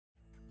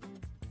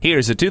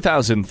Here's a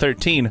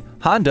 2013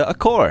 Honda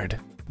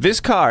Accord.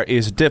 This car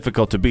is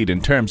difficult to beat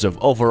in terms of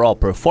overall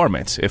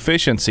performance,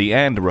 efficiency,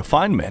 and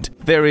refinement.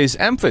 There is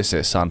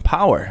emphasis on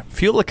power,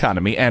 fuel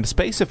economy, and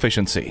space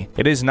efficiency.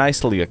 It is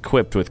nicely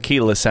equipped with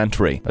keyless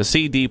entry, a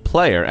CD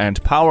player,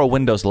 and power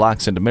windows,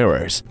 locks, and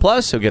mirrors.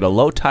 Plus, you'll get a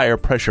low tire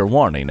pressure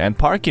warning and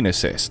parking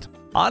assist.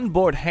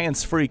 Onboard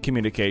hands-free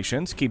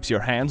communications keeps your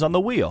hands on the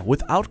wheel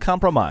without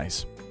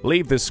compromise.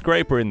 Leave the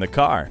scraper in the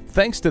car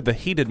thanks to the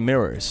heated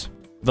mirrors.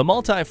 The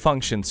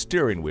multi-function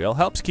steering wheel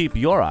helps keep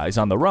your eyes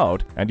on the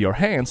road and your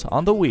hands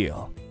on the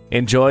wheel.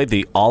 Enjoy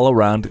the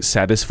all-around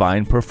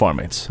satisfying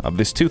performance of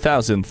this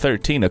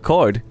 2013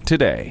 Accord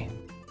today.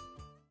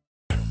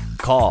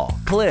 Call,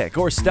 click,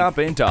 or stop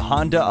into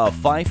Honda of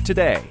Fife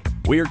today.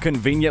 We're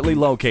conveniently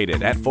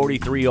located at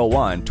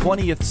 4301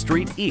 20th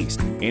Street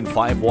East in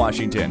Fife,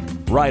 Washington,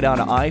 right on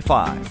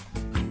I-5.